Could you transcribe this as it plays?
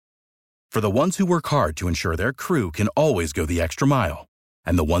For the ones who work hard to ensure their crew can always go the extra mile,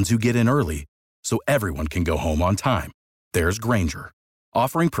 and the ones who get in early so everyone can go home on time, there's Grainger,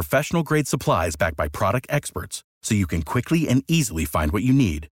 offering professional-grade supplies backed by product experts so you can quickly and easily find what you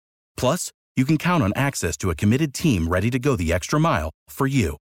need. Plus, you can count on access to a committed team ready to go the extra mile for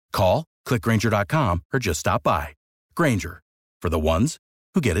you. Call, click Grainger.com, or just stop by. Grainger, for the ones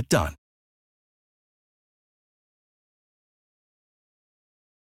who get it done.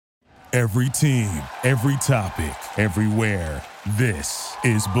 Every team, every topic, everywhere. This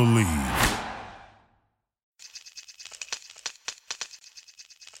is Believe.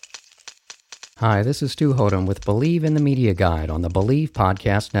 Hi, this is Stu Hodem with Believe in the Media Guide on the Believe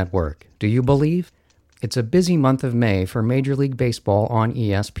Podcast Network. Do you believe? It's a busy month of May for Major League Baseball on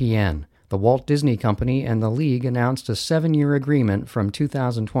ESPN. The Walt Disney Company and the league announced a 7-year agreement from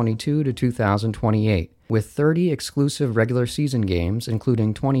 2022 to 2028, with 30 exclusive regular season games,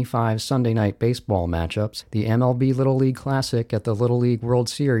 including 25 Sunday Night Baseball matchups, the MLB Little League Classic at the Little League World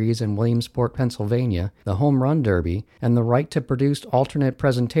Series in Williamsport, Pennsylvania, the Home Run Derby, and the right to produce alternate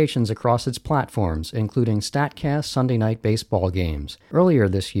presentations across its platforms, including StatCast Sunday Night Baseball games. Earlier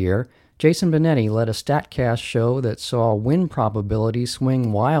this year, Jason Benetti led a StatCast show that saw win probability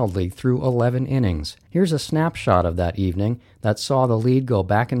swing wildly through 11 innings. Here's a snapshot of that evening that saw the lead go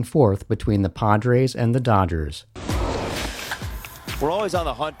back and forth between the Padres and the Dodgers. We're always on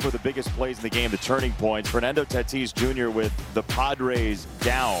the hunt for the biggest plays in the game, the turning points. Fernando Tatis Jr. with the Padres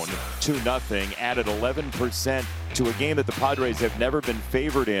down 2-0 added 11% to a game that the Padres have never been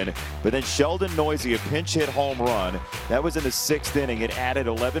favored in. But then Sheldon Noisy, a pinch hit home run. That was in the 6th inning. It added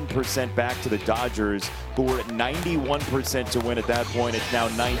 11% back to the Dodgers, who were at 91% to win at that point. It's now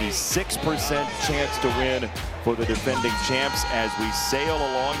 96% chance to win for the defending champs as we sail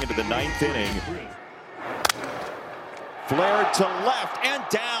along into the 9th inning. Flared to left and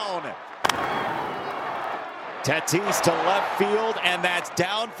down. Tatis to left field, and that's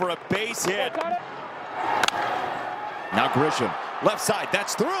down for a base hit. Now Grisham, left side,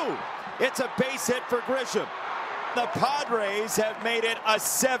 that's through. It's a base hit for Grisham. The Padres have made it a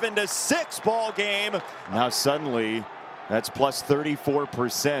 7-6 ball game. Now suddenly, that's plus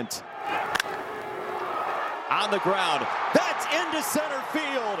 34%. On the ground, that's into center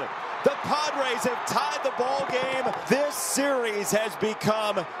field. The Padres have tied the ball game. This series has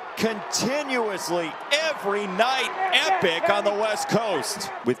become continuously, every night, epic on the West Coast.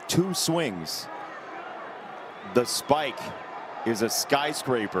 With 2 swings, the spike is a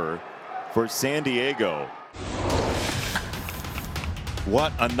skyscraper for San Diego.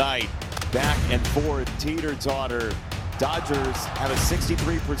 What a night. Back and forth, teeter-totter. Dodgers have a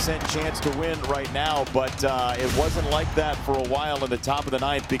 63% chance to win right now, but it wasn't like that for a while in the top of the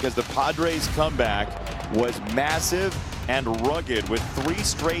 9th because the Padres' comeback was massive and rugged with 3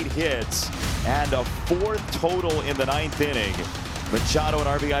 straight hits and a 4th total in the 9th inning. Machado an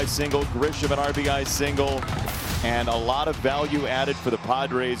RBI single, Grisham an RBI single, and a lot of value added for the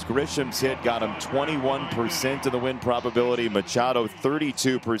Padres. Grisham's hit got him 21% of the win probability, Machado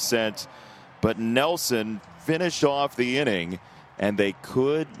 32%, but Nelson finished off the inning, and they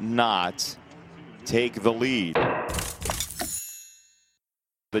could not take the lead.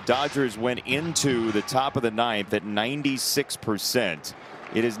 The Dodgers went into the top of the 9th at 96%.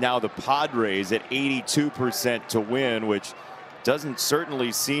 It is now the Padres at 82% to win, which doesn't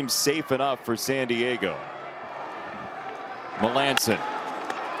certainly seem safe enough for San Diego. Melanson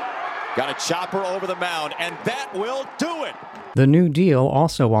got a chopper over the mound, and that will do it. The new deal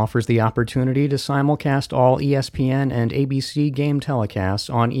also offers the opportunity to simulcast all ESPN and ABC game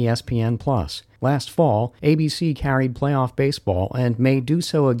telecasts on ESPN+. Last fall, ABC carried playoff baseball and may do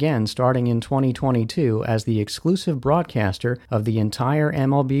so again starting in 2022 as the exclusive broadcaster of the entire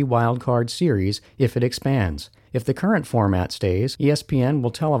MLB Wildcard Series if it expands. If the current format stays, ESPN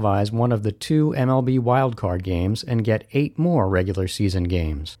will televise one of the 2 MLB Wildcard games and get 8 more regular season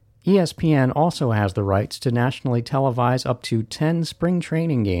games. ESPN also has the rights to nationally televise up to 10 spring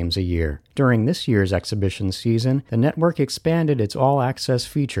training games a year. During this year's exhibition season, the network expanded its all-access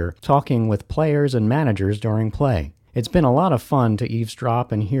feature, talking with players and managers during play. It's been a lot of fun to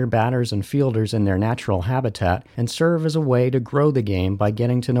eavesdrop and hear batters and fielders in their natural habitat and serve as a way to grow the game by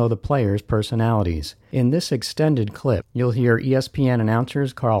getting to know the players' personalities. In this extended clip, you'll hear ESPN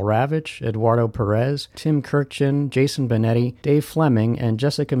announcers Carl Ravitch, Eduardo Perez, Tim Kurkjian, Jason Benetti, Dave Fleming, and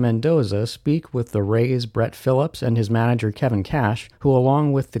Jessica Mendoza speak with the Rays' Brett Phillips and his manager Kevin Cash, who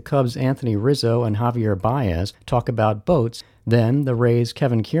along with the Cubs' Anthony Rizzo and Javier Baez talk about boats Then, the Rays'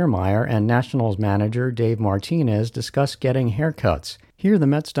 Kevin Kiermaier and Nationals manager Dave Martinez discuss getting haircuts. Here, the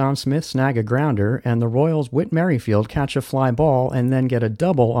Mets' Dom Smith snag a grounder, and the Royals' Whit Merrifield catch a fly ball and then get a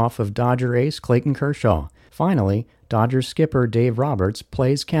double off of Dodger ace Clayton Kershaw. Finally, Dodgers skipper Dave Roberts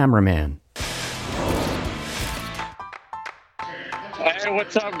plays cameraman. Hey,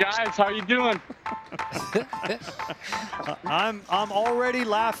 what's up, guys? How you doing? I'm already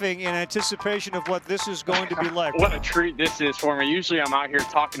laughing in anticipation of what this is going to be like. What a treat this is for me. Usually I'm out here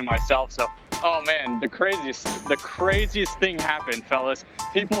talking to myself, so oh man, the craziest thing happened, fellas.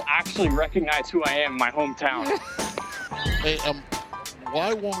 People actually recognize who I am in my hometown. Hey,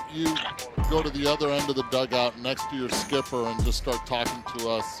 why won't you go to the other end of the dugout next to your skipper and just start talking to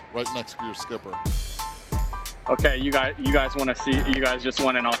us right next to your skipper? Okay, you guys want to see? You guys just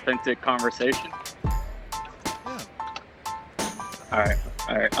want an authentic conversation? Yeah. All right.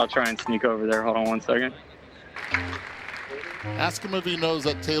 I'll try and sneak over there. Hold on one second. Ask him if he knows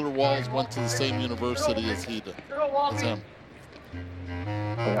that Taylor Walls went to the same university as he did, as him.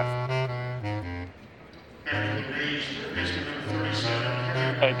 Okay.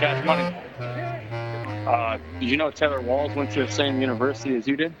 Hey, Cash Money. Did you know Taylor Walls went to the same university as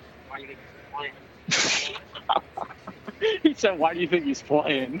you did? He said, "Why do you think he's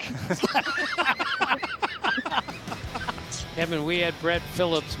playing?" Kevin, we had Brett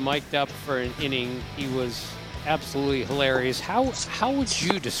Phillips mic'd up for an inning. He was absolutely hilarious. How would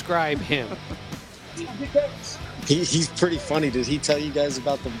you describe him? He's pretty funny. Did he tell you guys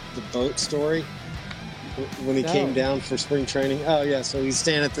about the boat story when he came down for spring training? Oh, yeah. So he's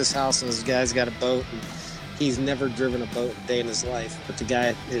staying at this house, and this guy's got a boat. And he's never driven a boat a day in his life. But the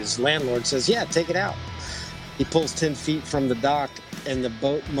guy, his landlord, says, yeah, take it out. He pulls 10 feet from the dock, and the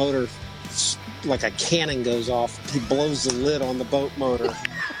boat motor, like a cannon, goes off. He blows the lid on the boat motor.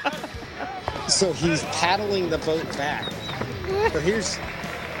 So he's paddling the boat back. But here's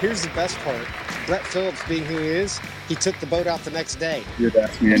the best part. Brett Phillips, being who he is, he took the boat out the next day. You'd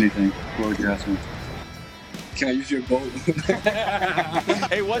ask me anything. What would you ask me? Can I use your boat?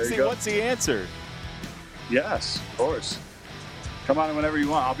 Hey, what's the answer? Yes, of course. Come on whenever you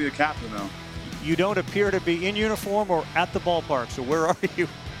want. I'll be the captain, though. You don't appear to be in uniform or at the ballpark, so where are you?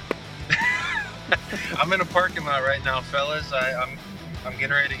 I'm in a parking lot right now, fellas. I'm getting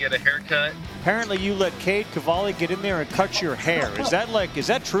ready to get a haircut. Apparently you let Cade Cavalli get in there and cut your hair. Is that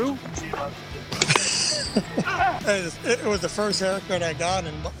true? It was the first haircut I got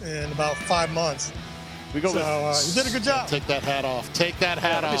in about 5 months. You did a good job. Take that hat off. Take that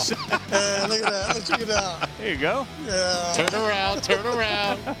hat off. Look at that. Let's check it out. There you go. Yeah. Turn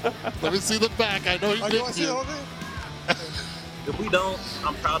around. Let me see the back. I know you did. If we don't,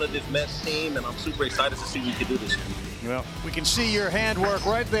 I'm proud of this Mets team, and I'm super excited to see what we can do this year. Well, we can see your handwork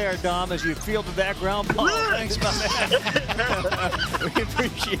right there, Dom, as you fielded that ground ball. Thanks, my man. We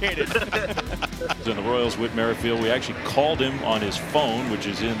appreciate it. In the Royals, Whit Merrifield, we actually called him on his phone, which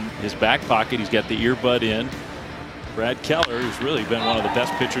is in his back pocket. He's got the earbud in. Brad Keller, who's really been one of the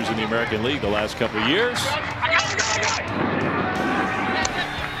best pitchers in the American League the last couple of years.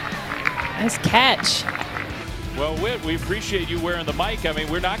 Nice catch. Well, Whit, we appreciate you wearing the mic. I mean,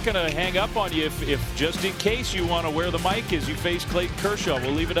 we're not going to hang up on you if just in case you want to wear the mic as you face Clayton Kershaw.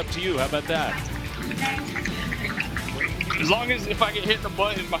 We'll leave it up to you. How about that? As long as if I get hit in the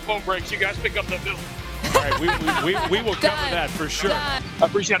butt and my phone breaks, you guys pick up the bill. All right, we will cover that for sure. Done. I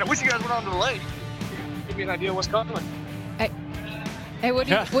appreciate it. I wish you guys went on to the lake. Give me an idea what's coming. Hey, what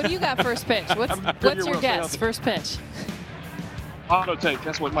do you got first pitch? What's your guess? First pitch. Auto take.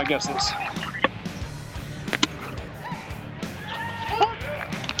 That's what my guess is.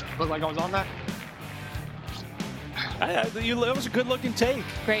 Looked like I was on that. That was a good-looking take.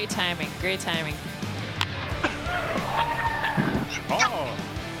 Great timing. Oh,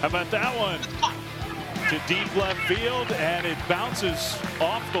 how about that one? To deep left field, and it bounces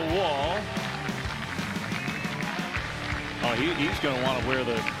off the wall. Oh, he's going to want to wear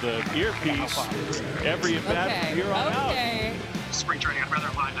the earpiece every at-bat from here on out. Spring training, I'd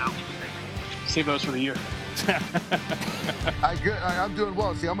rather lie now. Save those for the year. I'm doing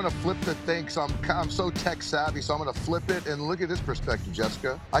well. See, I'm going to flip the thing. So I'm so tech savvy, so I'm going to flip it. And look at this perspective,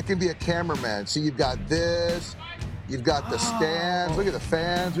 Jessica. I can be a cameraman. See, you've got this. You've got the stands. Look at the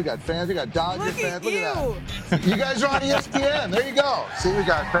fans. We got fans. We got Dodger fans. Look at that. You guys are on ESPN. There you go. See, we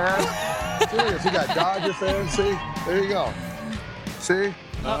got fans. Serious. We got Dodger fans. See, there you go. See?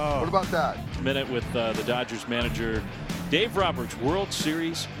 What about that? Minute with the Dodgers manager Dave Roberts, World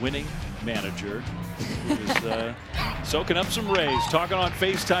Series winning manager, who was soaking up some rays, talking on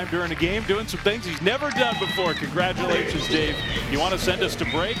FaceTime during the game, doing some things he's never done before. Congratulations, Dave. You want to send us to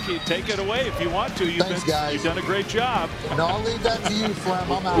break? You take it away if you want to. You've done a great job. No, I'll leave that to you,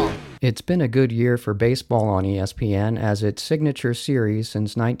 Flem. I'm out. It's been a good year for baseball on ESPN, as its signature series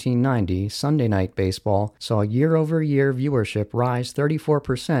since 1990, Sunday Night Baseball, saw year-over-year viewership rise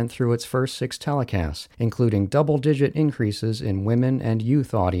 34% through its first 6 telecasts, including double-digit increases in women and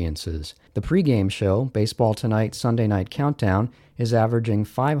youth audiences. The pregame show, Baseball Tonight Sunday Night Countdown, is averaging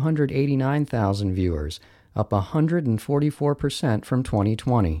 589,000 viewers, up 144% from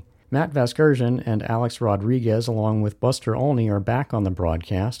 2020. Matt Vasgersian and Alex Rodriguez, along with Buster Olney, are back on the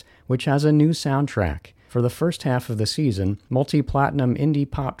broadcast, which has a new soundtrack. For the first half of the season, multi-platinum indie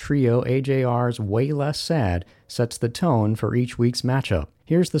pop trio AJR's Way Less Sad sets the tone for each week's matchup.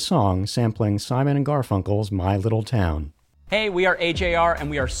 Here's the song sampling Simon & Garfunkel's My Little Town. Hey, we are AJR, and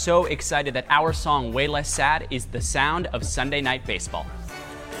we are so excited that our song Way Less Sad is the sound of Sunday Night Baseball.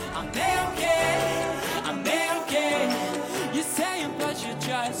 I'm okay. You're saying, but you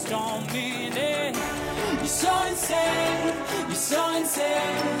just don't mean it. You're so insane.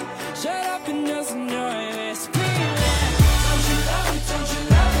 Shut up and just enjoy this feeling. Don't you love it?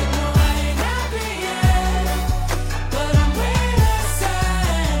 No, I ain't happy yet. But I'm way less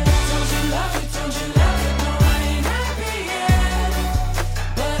sad. Don't you love it? No, I ain't happy yet.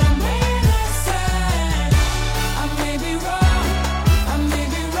 But I'm way less sad. I may be wrong.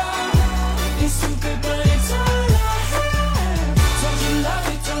 It's stupid, but it's all I have. Don't you love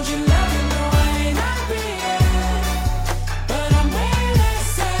it? No, I ain't happy yet. But I'm way less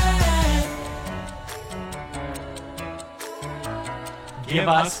sad. Give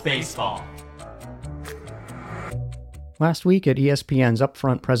us baseball. Last week at ESPN's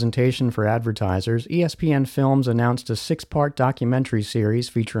upfront presentation for advertisers, ESPN Films announced a 6-part documentary series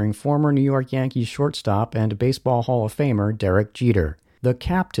featuring former New York Yankees shortstop and Baseball Hall of Famer Derek Jeter. The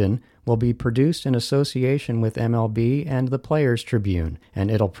Captain will be produced in association with MLB and the Players Tribune, and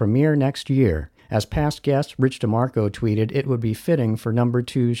it'll premiere next year. As past guest Rich DeMarco tweeted, it would be fitting for number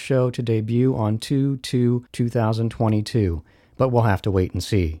 2's show to debut on 2/2/2022, but we'll have to wait and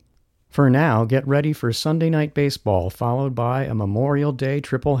see. For now, get ready for Sunday Night Baseball, followed by a Memorial Day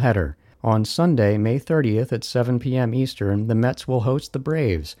triple header. On Sunday, May 30th at 7 p.m. Eastern, the Mets will host the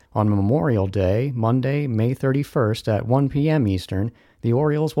Braves. On Memorial Day, Monday, May 31st at 1 p.m. Eastern, the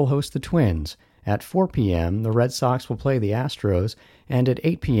Orioles will host the Twins. At 4 p.m., the Red Sox will play the Astros, and at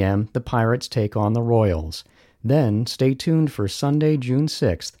 8 p.m., the Pirates take on the Royals. Then, stay tuned for Sunday, June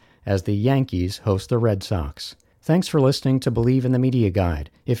 6th, as the Yankees host the Red Sox. Thanks for listening to Believe in the Media Guide.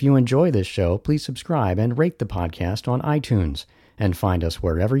 If you enjoy this show, please subscribe and rate the podcast on iTunes. And find us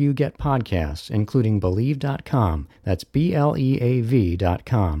wherever you get podcasts, including Believe.com. That's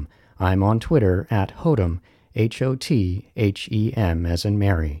BLEAV.com. I'm on Twitter at Hodem, HOTHEM as in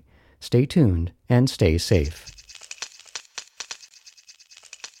Mary. Stay tuned and stay safe.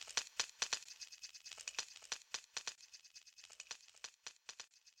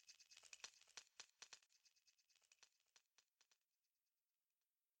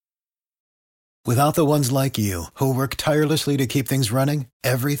 Without the ones like you, who work tirelessly to keep things running,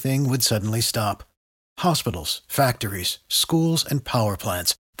 everything would suddenly stop. Hospitals, factories, schools, and power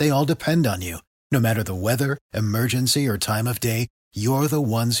plants, they all depend on you. No matter the weather, emergency, or time of day, you're the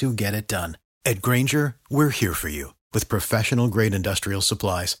ones who get it done. At Grainger, we're here for you with professional-grade industrial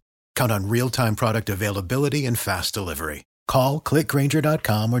supplies. Count on real-time product availability and fast delivery. Call, click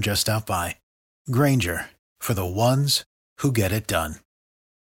Grainger.com, or just stop by. Grainger, for the ones who get it done.